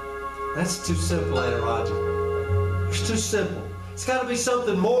 That's too simple, ain't it, Roger? It's too simple. It's got to be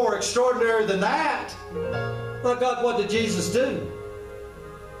something more extraordinary than that. My God, what did Jesus do?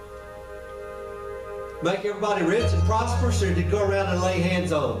 Make everybody rich and prosperous, or did he go around and lay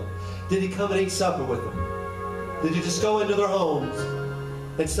hands on them? Did he come and eat supper with them? Did he just go into their homes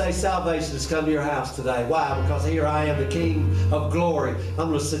and say, salvation has come to your house today? Why? Because here I am, the King of glory. I'm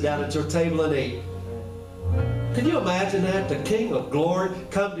going to sit down at your table and eat. Can you imagine that? The King of glory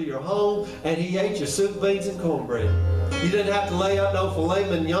come to your home and he ate your soup, beans, and cornbread. You didn't have to lay out no filet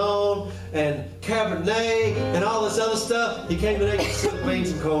mignon and Cabernet and all this other stuff. He came and ate your soup,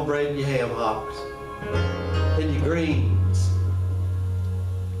 beans, and cornbread and your ham hocks and your greens.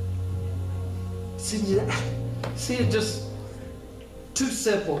 See, it's just too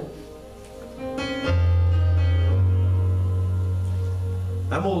simple.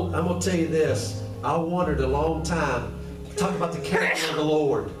 I'm gonna tell you this. I wondered a long time. Talk about the candle of the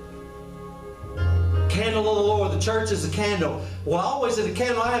Lord. Candle of the Lord. The church is a candle. Well, I always had a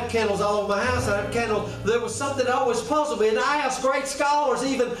candle. I have candles all over my house. I have candles. There was something that always puzzled me. And I asked great scholars,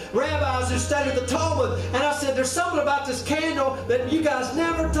 even rabbis who studied the Talmud. And I said, there's something about this candle that you guys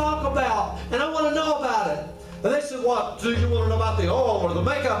never talk about. And I want to know about it. And they said, what? Do you want to know about the oil or the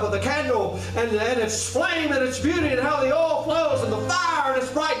makeup of the candle and its flame and its beauty and how the oil flows and the fire and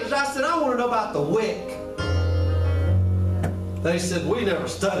its brightness? I said, I want to know about the wick. They said, we never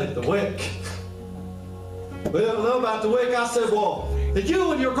studied the wick. We don't know about the wick. I said, well,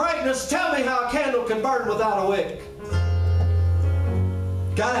 you and your greatness, tell me how a candle can burn without a wick.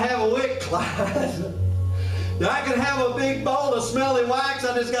 Gotta have a wick, Clyde. I can have a big bowl of smelly wax.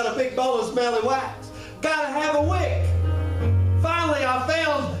 I just got a big bowl of smelly wax. Gotta have a wick. Finally, I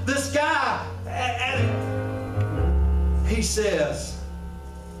found this guy, and he says,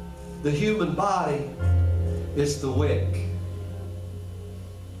 the human body is the wick.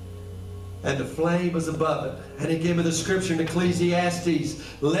 and the flame was above it. And he gave me the scripture in Ecclesiastes,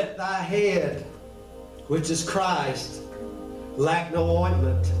 let thy head, which is Christ, lack no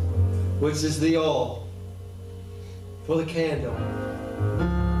ointment, which is the oil for the candle.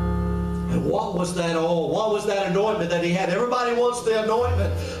 And what was that oil? What was that anointment that he had? Everybody wants the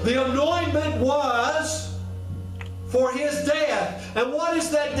anointment. The anointment was for his death. And what is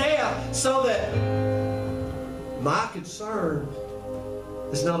that death? So that my concern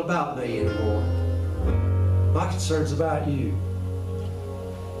is not about me anymore. My concern's about you.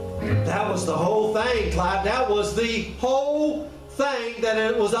 That was the whole thing, Clyde. That was the whole thing that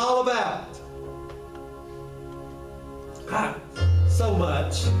it was all about. So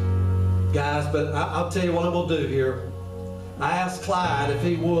much, guys, but I'll tell you what I'm going to do here. I asked Clyde if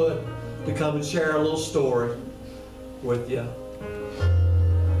he would to come and share a little story with you.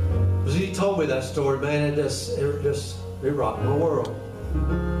 Because he told me that story, man, it rocked my world.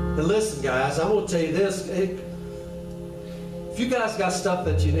 And listen, guys, I'm going to tell you this. If you guys got stuff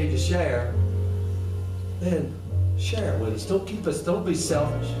that you need to share, then share it with us. Don't keep us, don't be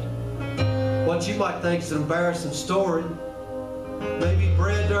selfish. What you might think is an embarrassing story may be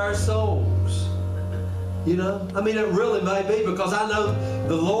bread to our souls. You know? I mean, it really may be, because I know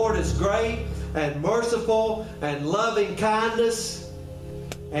the Lord is great and merciful and loving kindness.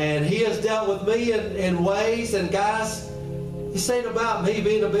 And He has dealt with me in ways. And guys, this ain't about me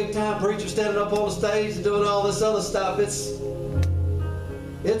being a big-time preacher standing up on the stage and doing all this other stuff.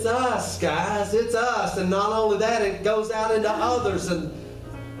 It's us, guys. It's us. And not only that, it goes out into others. And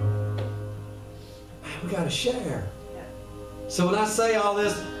man, we got to share. So when I say all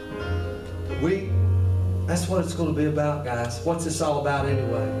this, that's what it's going to be about, guys. What's this all about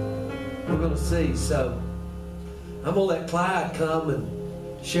anyway? We're going to see. So I'm going to let Clyde come and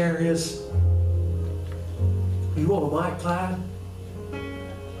share his. You want a mic, Clyde?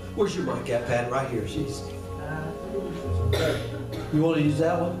 Where's your mic at, Pat? Right here. Jeez. You want to use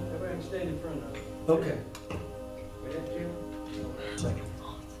that one? Everybody stand in front of it. Okay.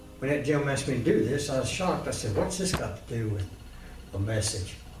 When that gentleman asked me to do this, I was shocked. I said, what's this got to do with a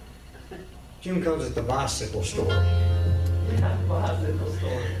message? Jim calls it the bicycle story. Bicycle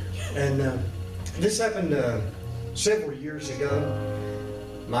story. And this happened several years ago.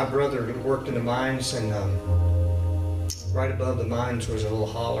 My brother worked in the mines, and right above the mines was a little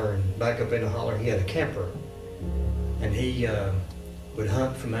holler, and back up in the holler he had a camper. And he would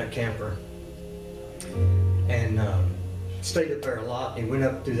hunt from that camper. And stayed up there a lot. He went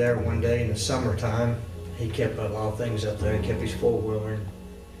up through there one day in the summertime. He kept a lot of things up there. He kept his four-wheeler and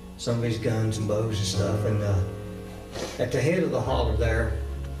some of his guns and bows and stuff. And at the head of the holler there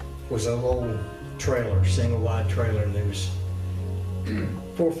was a little trailer, single-wide trailer, and there was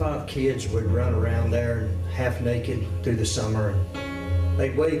 4 or 5 kids would run around there half naked through the summer. And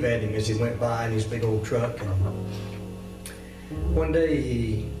they'd wave at him as he went by in his big old truck. And one day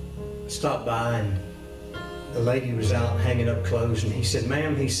he stopped by, and the lady was out hanging up clothes, and he said,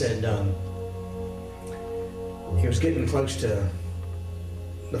 ma'am, he said, he was getting close to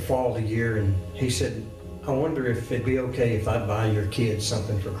the fall of the year, and he said, I wonder if it'd be okay if I'd buy your kids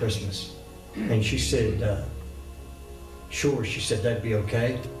something for Christmas. And she said, sure. She said, that'd be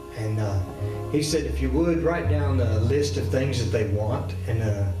okay. And he said, if you would, write down a list of things that they want and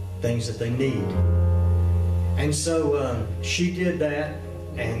things that they need. And so she did that,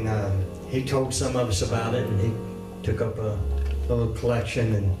 and he told some of us about it, and he took up a little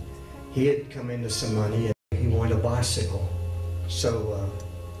collection, and he had come into some money, and he wanted a bicycle. So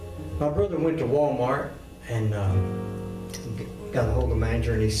my brother went to Walmart and got a hold of the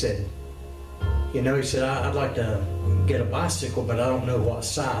manager, and he said, you know, he said, I'd like to get a bicycle, but I don't know what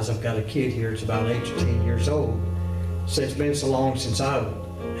size. I've got a kid here that's about 8 or 10 years old. Said, it's been so long since I've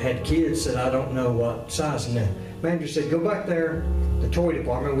had kids that I don't know what size. And the manager said, go back there, the toy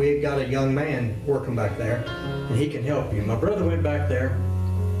department. We've got a young man working back there, and he can help you. My brother went back there,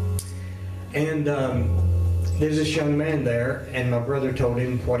 and there's this young man there, and my brother told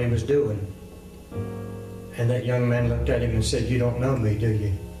him what he was doing. And that young man looked at him and said, you don't know me, do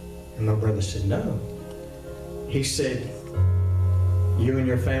you? And my brother said, no. He said, you and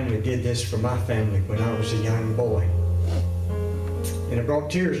your family did this for my family when I was a young boy. And it brought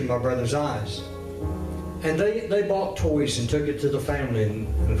tears in my brother's eyes. And they bought toys and took it to the family.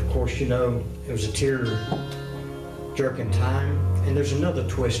 And of course, you know, it was a tear-jerking time. And there's another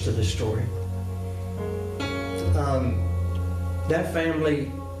twist to the story. That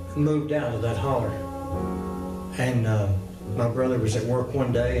family moved out of that holler. And my brother was at work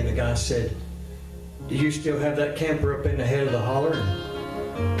one day, and the guy said, do you still have that camper up in the head of the holler?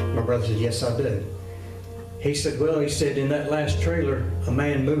 And my brother said, yes, I do. he said, well, he said, in that last trailer, a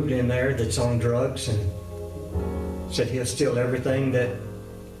man moved in there that's on drugs, and said he'll steal everything that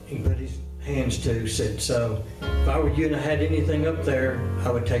he can put his hands to. Said, so if I were you and I had anything up there,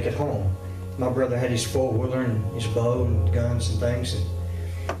 I would take it home. My brother had his four-wheeler and his bow and guns and things. And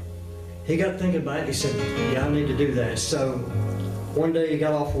he got thinking about it. He said, yeah, I need to do that. So one day he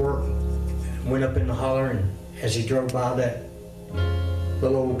got off work, went up in the holler, and as he drove by that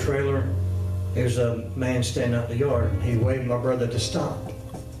little old trailer, there was a man standing out in the yard. He waved my brother to stop.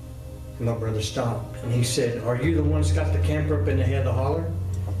 And my brother stopped. And he said, are you the one that's got the camper up in the head of the holler?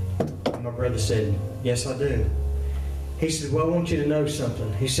 And my brother said, yes, I do. He said, well, I want you to know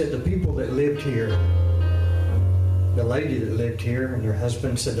something. He said, the people that lived here, the lady that lived here and her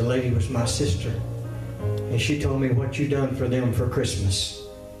husband said the lady was my sister. And she told me what you done for them for Christmas.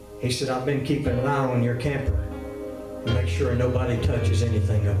 He said, I've been keeping an eye on your camper to make sure nobody touches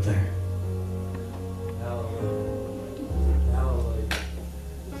anything up there. Hallelujah. Hallelujah.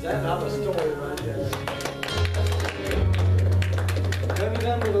 Is that not a story right there? Have you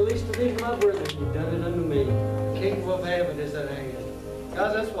done to the least of these, my brethren? You've done it unto me. The kingdom of heaven is at hand.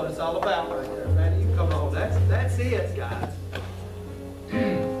 Guys, that's what it's all about right there, man. You come on. That's it, guys.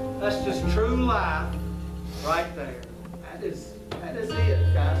 That's just true life right there. That is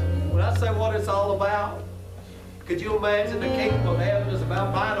it, guys. When I say what it's all about, could you imagine the kingdom of heaven is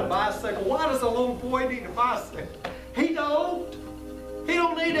about buying a bicycle? Why does a little boy need a bicycle? He don't. He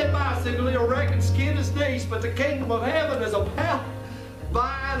don't need that bicycle. He'll wreck and skin his knees. But the kingdom of heaven is about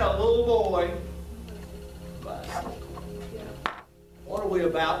buying a little boy a bicycle. What are we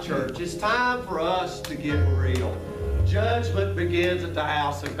about, church? It's time for us to get real. Judgment begins at the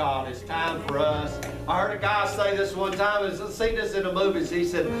house of God. It's time for us. I heard a guy say this one time. I've seen this in the movies. He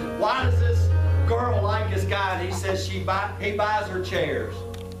said, why does this girl like this guy? And he says he buys her chairs.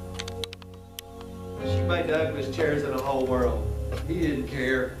 She made the ugliest chairs in the whole world. He didn't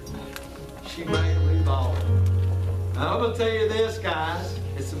care. She made them revolve. Now, I'm going to tell you this, guys.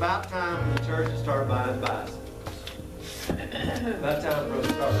 It's about time for the church to start buying bicycles. About time for us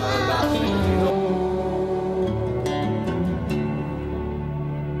to start buying bicycles.